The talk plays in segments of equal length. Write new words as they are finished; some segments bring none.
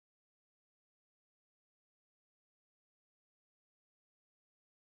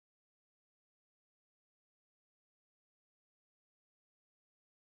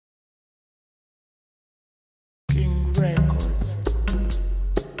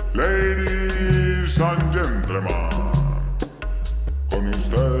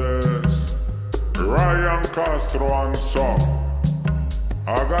Castro and SOG.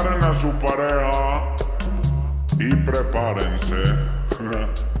 Agarren a su pareja y prepárense.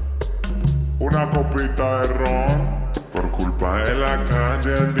 Una copita de ron. Por culpa de la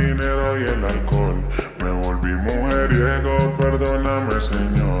calle, el dinero y el alcohol, me volví mujeriego, perdóname,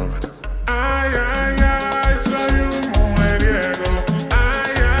 Señor. Ay, ay, ay, soy un mujeriego.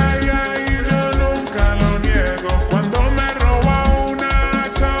 Ay, ay, ay, yo nunca lo niego. Cuando me roba una,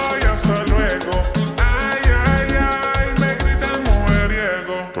 chao y hasta luego. Ay, ay, ay, me gritan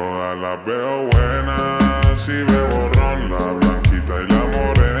mujeriego. Todas las veo buenas, si bebo ron, la blanquita y la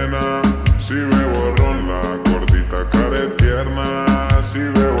morena. Si bebo ron, la gordita, cara tierna. Si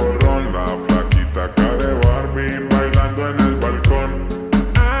bebo ron, la flaquita, cara Barbie, bailando en el balcón.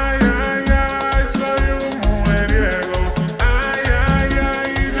 Ay, ay, ay, soy un mujeriego. Ay, ay,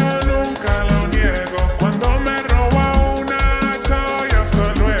 ay, yo nunca lo niego. Cuando me roba una, chao y hasta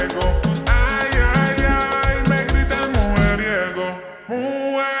luego. Ay, ay, ay, me gritan mujeriego.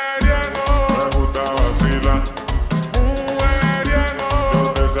 Mujeriego. Me gusta vacilar. Mujeriego. Yo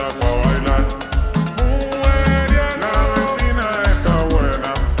te saco a bailar. Mujeriego. La vecina está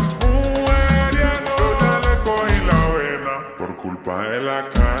buena. Mujeriego. Yo ya le cogí la vena. Por culpa de la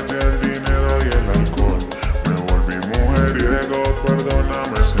calle, el dinero y el alcohol, me volví mujeriego,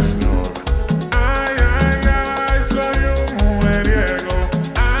 perdóname, Señor. Ay, ay, ay, soy un mujeriego.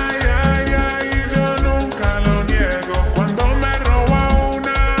 Ay, ay, ay, yo nunca lo niego. Cuando me roba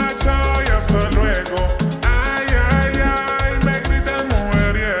una, chao y hasta luego. Ay, ay, ay, me gritan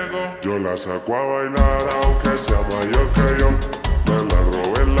mujeriego. Yo la saco a bailar aunque sea mayor que yo. Me la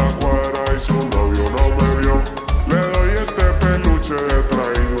robé en la cuadra y su novio no me vio. Le doy este peluche de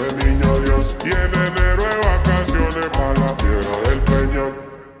traído de niño Dios. Y en enero de vacaciones pa' la piedra del Peñón.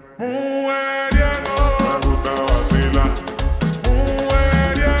 Mujeriego. Me gusta vacilar.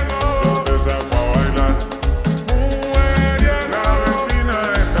 Mujeriego. Yo te saco a bailar. Mujeriego. La vecina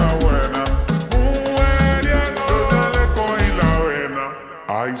está buena. Mujeriego. Yo ya le cogí la vena.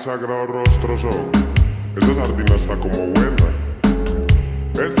 Ay, sagrado rostro son. Esa sardina está como buena.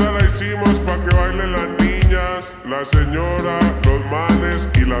 Esta la hicimos pa' que bailen las niñas, la señora, los manes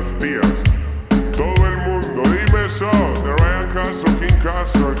y las tías. Todo el mundo, dime eso, de Ryan Castro,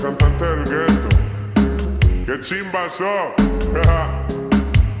 Castro, el cantante del gueto. ¡Qué chimba so!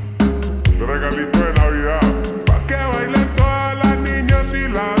 De regalito de Navidad.